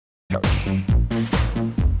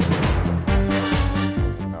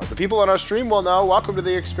The people on our stream will know. Welcome to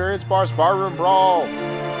the Experience Bar's Barroom Brawl.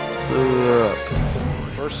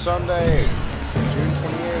 First Sunday, June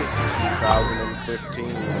 28th,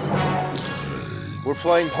 2015. We're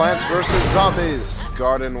playing Plants vs. Zombies,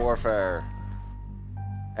 Garden Warfare.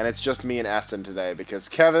 And it's just me and Aston today because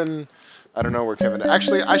Kevin, I don't know where Kevin...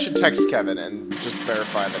 Actually, I should text Kevin and just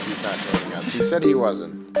verify that he's not joining us. He said he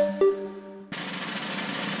wasn't.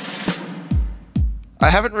 I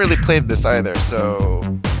haven't really played this either, so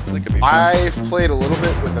it could be fun. I've played a little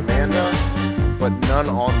bit with Amanda, but none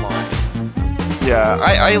online. Yeah,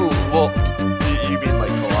 well, you mean like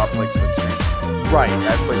co-op, like split screen? Right,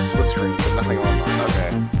 I played split screen, but nothing online.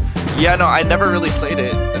 Okay. Yeah, no, I never really played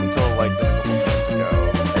it until like just a couple minutes ago.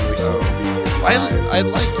 And we seem to be I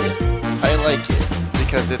like it. I like it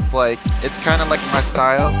because it's like it's kind of like my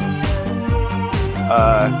style.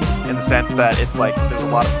 In the sense that it's like there's a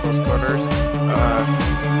lot of close quarters,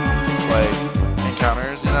 like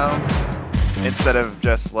encounters, you know, instead of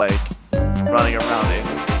just like running around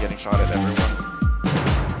aimlessly getting shot at everyone.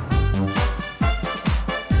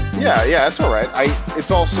 Yeah, it's all right.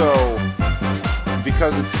 It's also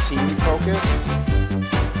because it's team focused.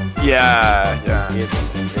 Yeah.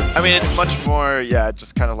 It's I mean, it's much more, yeah,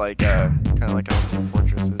 just kind of like Team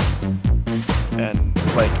Fortress is, and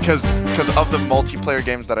like because of the multiplayer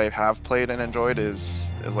games that I have played and enjoyed is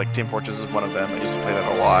like Team Fortress is one of them. I used to play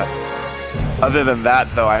that a lot. Other than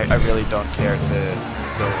that, though, I really don't care to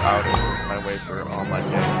go out of my way for online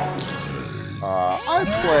games. I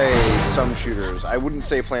play some shooters. I wouldn't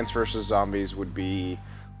say Plants vs. Zombies would be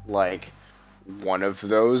like one of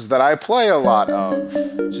those that I play a lot of,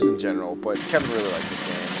 just in general. But Kevin really liked this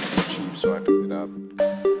game. It's cheap, so I picked it up.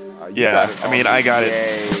 Yeah, I mean, I got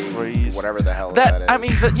it. Whatever the hell that is. I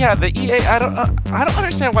mean, the EA. I don't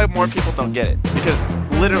understand why more people don't get it because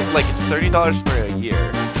literally, like, it's $30 for a year,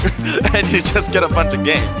 and you just get a bunch of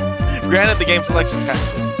games. Granted, the game selection's kind of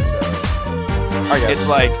shitty, so I guess. It's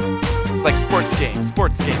like sports game,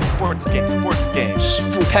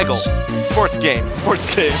 Peggle, sports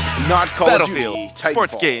game, Not Call of Duty, Battlefield, Titanfall.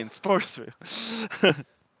 sports game, sports.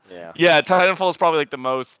 Yeah, Titanfall is probably like the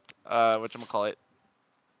most whatchamacallit,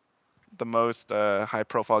 the most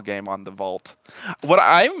high-profile game on the Vault. What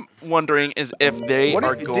I'm wondering is if they are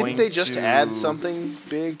going to... Didn't they just add something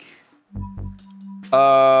big?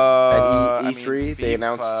 At E3, they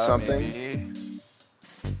announced something. Maybe.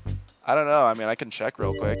 I don't know. I mean, I can check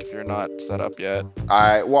real quick if you're not set up yet.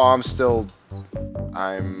 I'm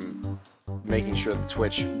making sure that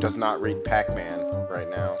Twitch does not read Pac-Man right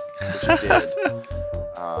now, which it did.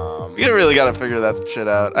 You really gotta figure that shit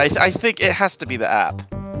out. I think it has to be the app.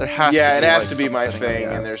 There has it has to be my thing,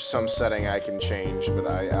 and there's some setting I can change, but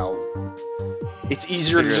I'll. It's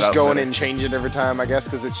easier to just go in and change it every time, I guess,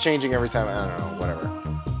 because it's changing every time. I don't know, whatever.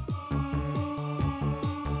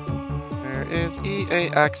 Is EA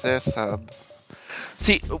Access Hub.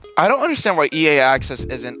 See, I don't understand why EA Access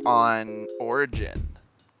isn't on Origin,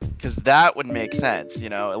 because that would make sense, you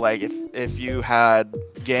know, like if you had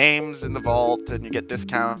games in the Vault and you get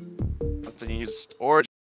discounts and you use Origin,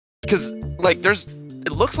 because like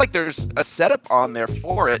it looks like there's a setup on there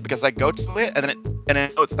for it, because I go to it and then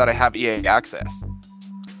it notes that I have EA Access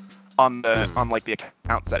on like the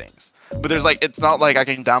account settings. But there's like, it's not like I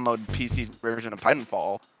can download PC version of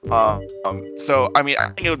Titanfall. So I mean, I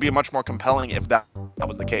think it would be much more compelling if that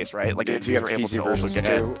was the case, right? Like if you were able to also get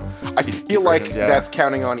too. I feel like that's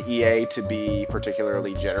counting on EA to be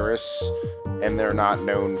particularly generous, and they're not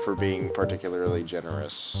known for being particularly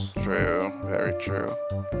generous. True, very true.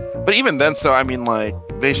 But even then, so I mean, like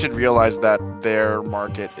they should realize that their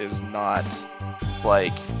market is not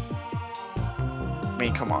like. I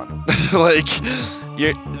mean, come on, like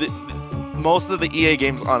most of the EA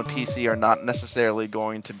games on PC are not necessarily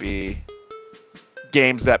going to be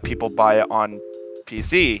games that people buy on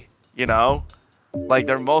PC, you know? Like,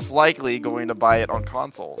 they're most likely going to buy it on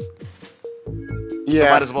consoles. Yeah. So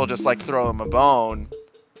might as well just, like, throw them a bone.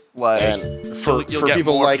 Like, and for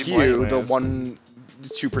people like you, the 1-2%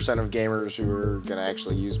 of gamers who are going to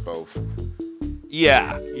actually use both.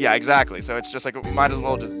 Yeah, exactly. So it's just like, we might as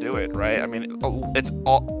well just do it, right? I mean, it's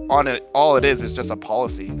all it is just a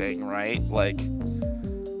policy thing, right? Like,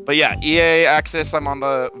 but yeah, EA Access, I'm on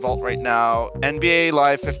the Vault right now. NBA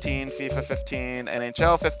Live 15, FIFA 15,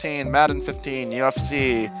 NHL 15, Madden 15,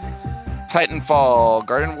 UFC, Titanfall,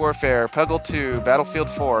 Garden Warfare, Peggle 2, Battlefield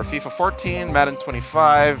 4, FIFA 14, Madden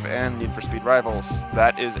 25, and Need for Speed Rivals.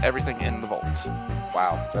 That is everything in the Vault.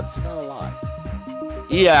 Wow, that's not a lot.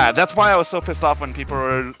 Yeah, that's why I was so pissed off when people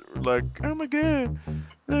were like, oh my god,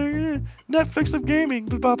 Netflix of gaming,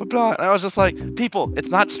 blah blah blah blah. And I was just like, people, it's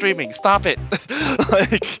not streaming. Stop it.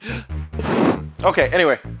 Like. Okay.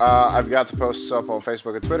 Anyway, I've got the posts up on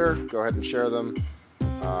Facebook and Twitter. Go ahead and share them.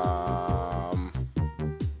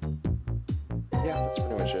 Yeah, that's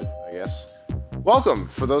pretty much it, I guess. Welcome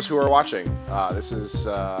for those who are watching. This is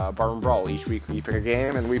Barroom Brawl. Each week we pick a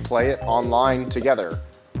game and we play it online together.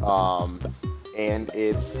 And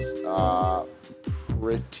it's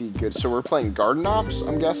pretty good. So we're playing Garden Ops,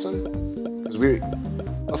 I'm guessing.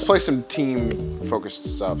 Let's play some team-focused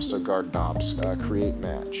stuff. So Garden Ops, create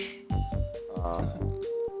match.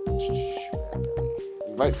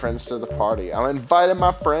 Invite friends to the party. I'm inviting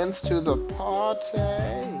my friends to the party.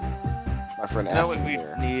 My friend asked what me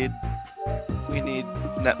here. We need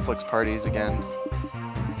Netflix parties again.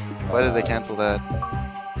 Why did they cancel that?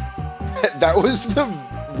 That was the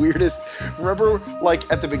weirdest. Remember, like,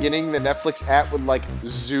 at the beginning, the Netflix app would, like,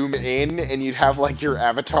 zoom in, and you'd have, like, your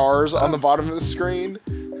avatars on the bottom of the screen?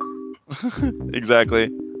 Exactly.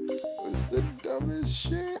 It was the dumbest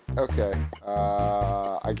shit. Okay.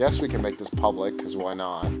 I guess we can make this public, because why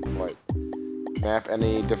not? What? Map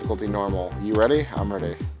any difficulty normal. You ready? I'm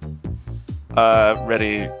ready.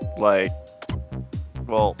 Ready, like...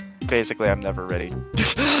 Well, basically, I'm never ready.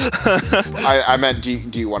 I meant, do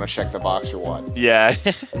you want to check the box or what? Yeah.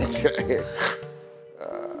 Okay.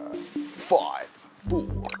 5, 4.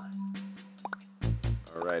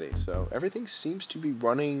 Alrighty, so everything seems to be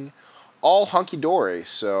running all hunky-dory.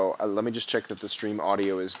 So let me just check that the stream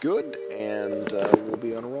audio is good, and we'll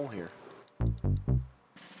be on a roll here.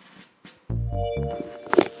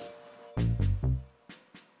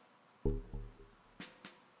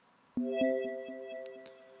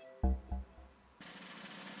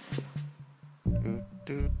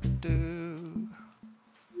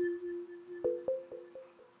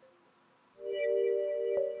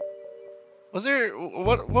 Was there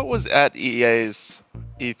what was at EA's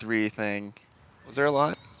E3 thing? Was there a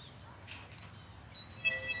lot?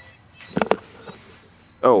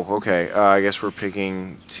 Oh, okay. I guess we're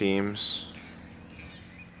picking teams.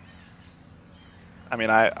 I mean,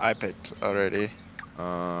 I picked already.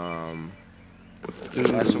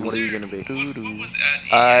 Madison, what are you gonna be?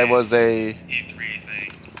 I was a E3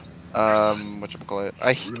 thing.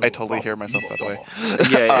 Whatchamacallit? I totally hear myself, by the way.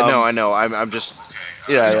 Yeah, no, I know. I'm just.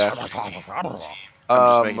 Yeah. I'm just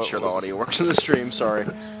making sure the audio works in the stream. Sorry.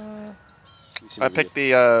 I picked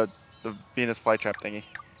the Venus flytrap thingy.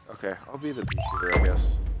 Okay, I'll be the beekeeper, I guess.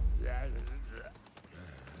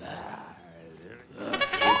 The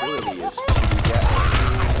ability is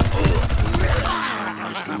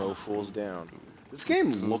just mow fools down. This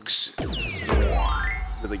game looks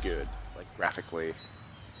really good, like graphically.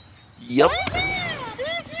 Yep.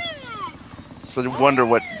 So I wonder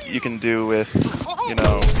what you can do with, you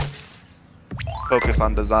know, focus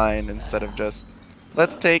on design instead of just,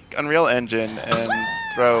 let's take Unreal Engine and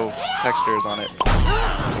throw textures on it.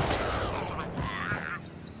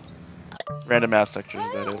 Random ass textures,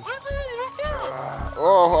 that is.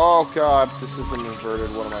 Oh god, this isn't inverted.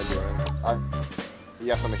 What am I doing?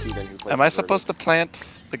 Yes, I'm a heathen who plays. Am I supposed to plant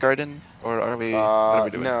the garden, or are we? What are we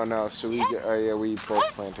doing? No. So we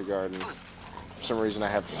both plant a garden. For some reason, I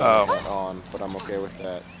have the sun on, but I'm okay with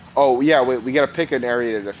that. Oh yeah, we gotta pick an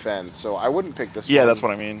area to defend. So I wouldn't pick this one. Yeah, that's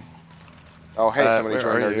what I mean. Oh hey, somebody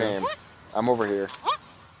joined our game. I'm over here.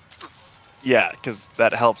 Yeah, because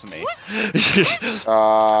that helps me.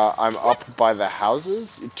 I'm up by the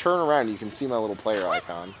houses. You turn around, you can see my little player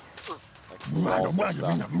icon. Like walls and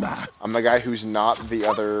stuff. I'm the guy who's not the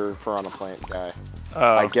other piranha plant guy.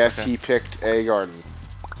 Oh, I guess he picked a garden.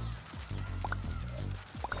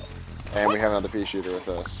 And we have another pea shooter with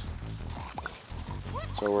us.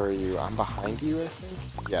 So where are you? I'm behind you, I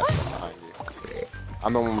think? Yes, I'm behind you.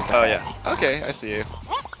 I'm the one with the Oh yeah. Okay, I see you.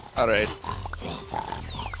 Alright.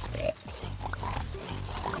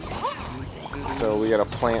 So we gotta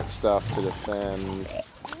plant stuff to defend.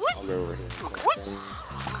 I'll go over here.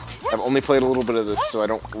 I've only played a little bit of this, so I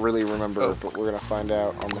don't really remember, but we're gonna find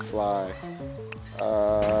out on the fly.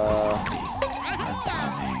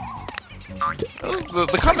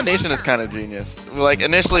 The combination is kind of genius. Like,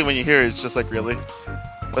 initially when you hear it, it's just like, really?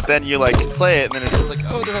 But then you, like, play it, and then it's just like,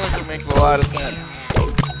 oh, that makes a lot of sense.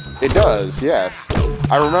 It does, yes.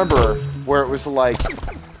 I remember where it was like,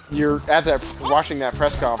 you're at that, watching that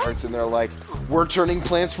press conference, and they're like, we're turning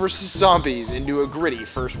Plants vs. Zombies into a gritty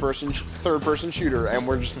first-person, third-person shooter, and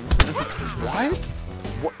we're just, what?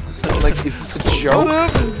 What? Like, is this a joke? What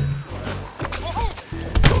happened?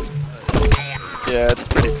 Yeah, it's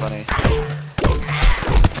pretty funny.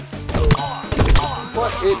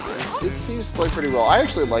 But it seems to play pretty well. I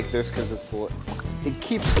actually like this because it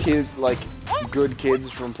keeps good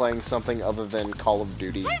kids from playing something other than Call of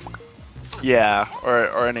Duty. Yeah,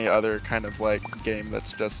 or any other kind of like game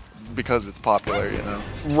that's just because it's popular, you know.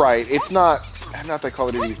 Right. It's not that Call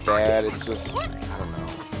of Duty's bad. It's just I don't know.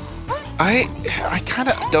 I kind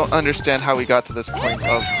of don't understand how we got to this point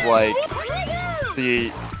of like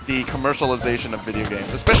the commercialization of video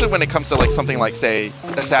games, especially when it comes to like something like say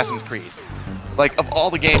Assassin's Creed. Like of all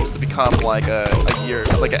the games to become like a year,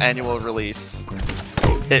 like an annual release,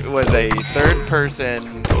 it was a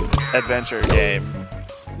third-person adventure game.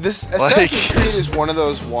 This Assassin's Creed is one of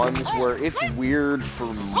those ones where it's weird for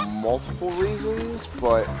multiple reasons,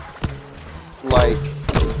 but like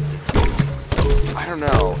I don't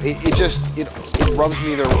know. It just rubs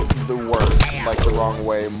me the worst, like the wrong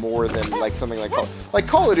way, more than like something like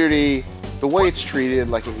Call of Duty. The way it's treated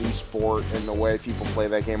like an esport and the way people play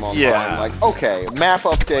that game online, Yeah. like okay, map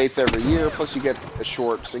updates every year, plus you get a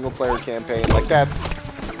short single-player campaign. Like that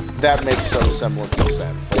makes some semblance of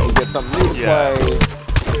sense. Like you get something new to play,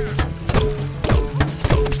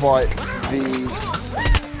 but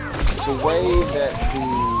the way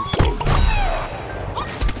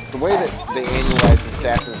that they annualized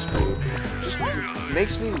Assassin's Creed just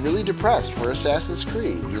makes me really depressed for Assassin's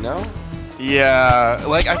Creed, you know? Yeah,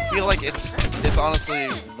 like I feel like it's honestly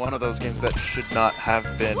one of those games that should not have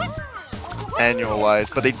been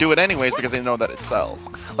annualized, but they do it anyways because they know that it sells.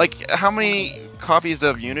 Like how many copies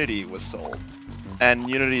of Unity was sold? And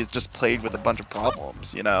Unity is just played with a bunch of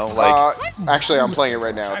problems, you know? Like actually I'm playing it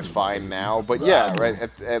right now, it's fine now, but yeah, right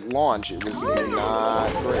at launch it was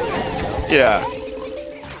not great. Yeah.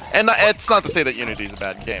 And it's not to say that Unity is a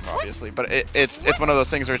bad game, obviously, but it's one of those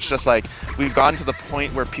things where it's just like we've gotten to the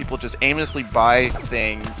point where people just aimlessly buy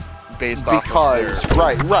things based off of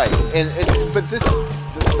right, and but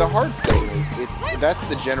the hard thing is that's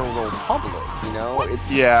the general public, you know.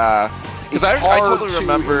 Because I totally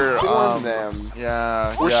remember them.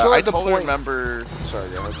 Yeah, we're still at the totally point. Remember. Sorry,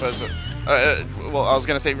 go ahead. Well, I was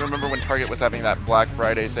gonna say, remember when Target was having that Black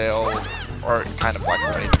Friday sale, or kind of Black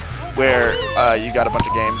Friday, where you got a bunch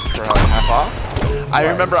of games for like half off. I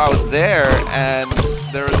remember I was there, and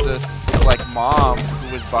there was this like mom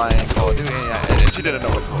who was buying Call of Duty, and she didn't know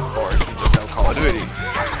what to look for. She just knew Call of Duty,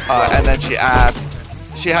 and then she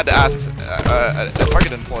had to ask a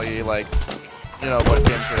Target employee like, you know, what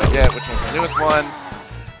game should I get? Which one's the newest one?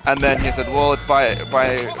 And then he said, well, it's buy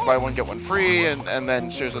one get one free, and then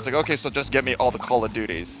she was just like, okay, so just get me all the Call of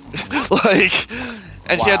Duties, like,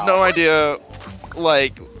 and she had no idea,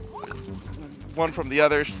 like, one from the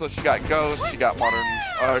other. So she got Ghost, she got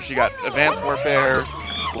she got Advanced Warfare,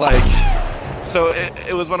 like, so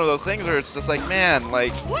it was one of those things where it's just like, man,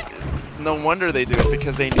 like, no wonder they do it,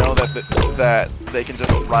 because they know that they can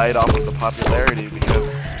just ride off of the popularity, because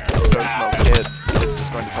there's no kid that's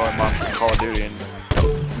just going to tell their mom to Call of Duty, and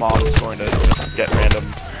mom's going to just get random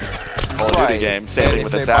Call of Duty games. Same thing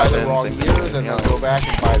with Assassins. If they buy the wrong year, then they'll go back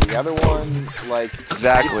and buy the other one. Like,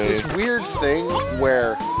 exactly. It's this weird thing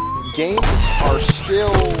where games are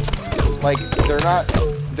still, like,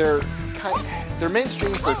 they're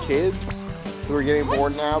mainstream for kids who are getting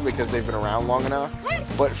bored now because they've been around long enough.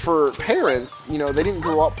 But for parents, you know, they didn't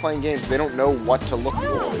grow up playing games. They don't know what to look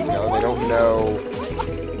for. You know, they don't know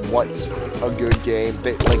what's a good game.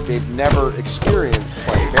 They've never experienced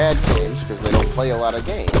playing bad games because they don't play a lot of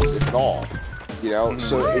games, if at all. You know,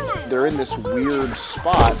 so they're in this weird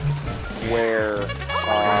spot where, you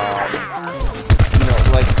know,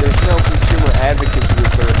 like there's no consumer advocacy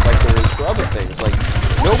like there is for other things. Like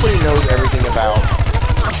nobody knows everything about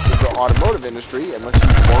the automotive industry unless you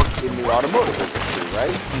work in the automotive industry,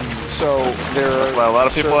 right? So that's why a lot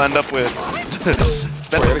of people end up with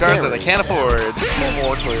expensive cars that they can't afford.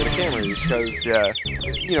 Or Toyota Camrys,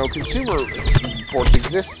 because you know, consumer reports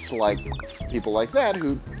exists like people like that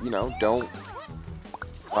who, you know, don't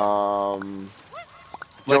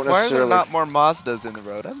like, why are there not more Mazdas in the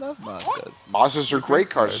road? I love Mazdas. Mazdas are great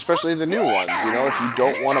cars, especially the new ones. You know, if you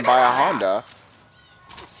don't want to buy a Honda,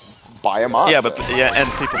 buy a Mazda. Yeah, and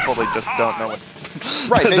people totally just don't know what.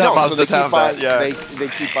 Right, they don't. So they keep buying. They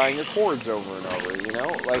keep buying Accords over and over. You know,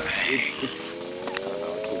 like it's.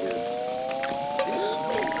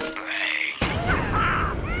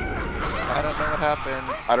 I don't know what happened.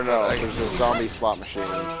 I don't know. There's a zombie slot machine.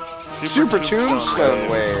 Super Tombstone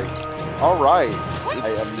Wave. All right.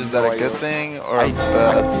 Is that a good thing or I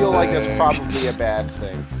feel like that's probably a bad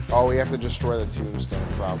thing. Oh, we have to destroy the tombstone,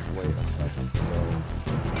 probably.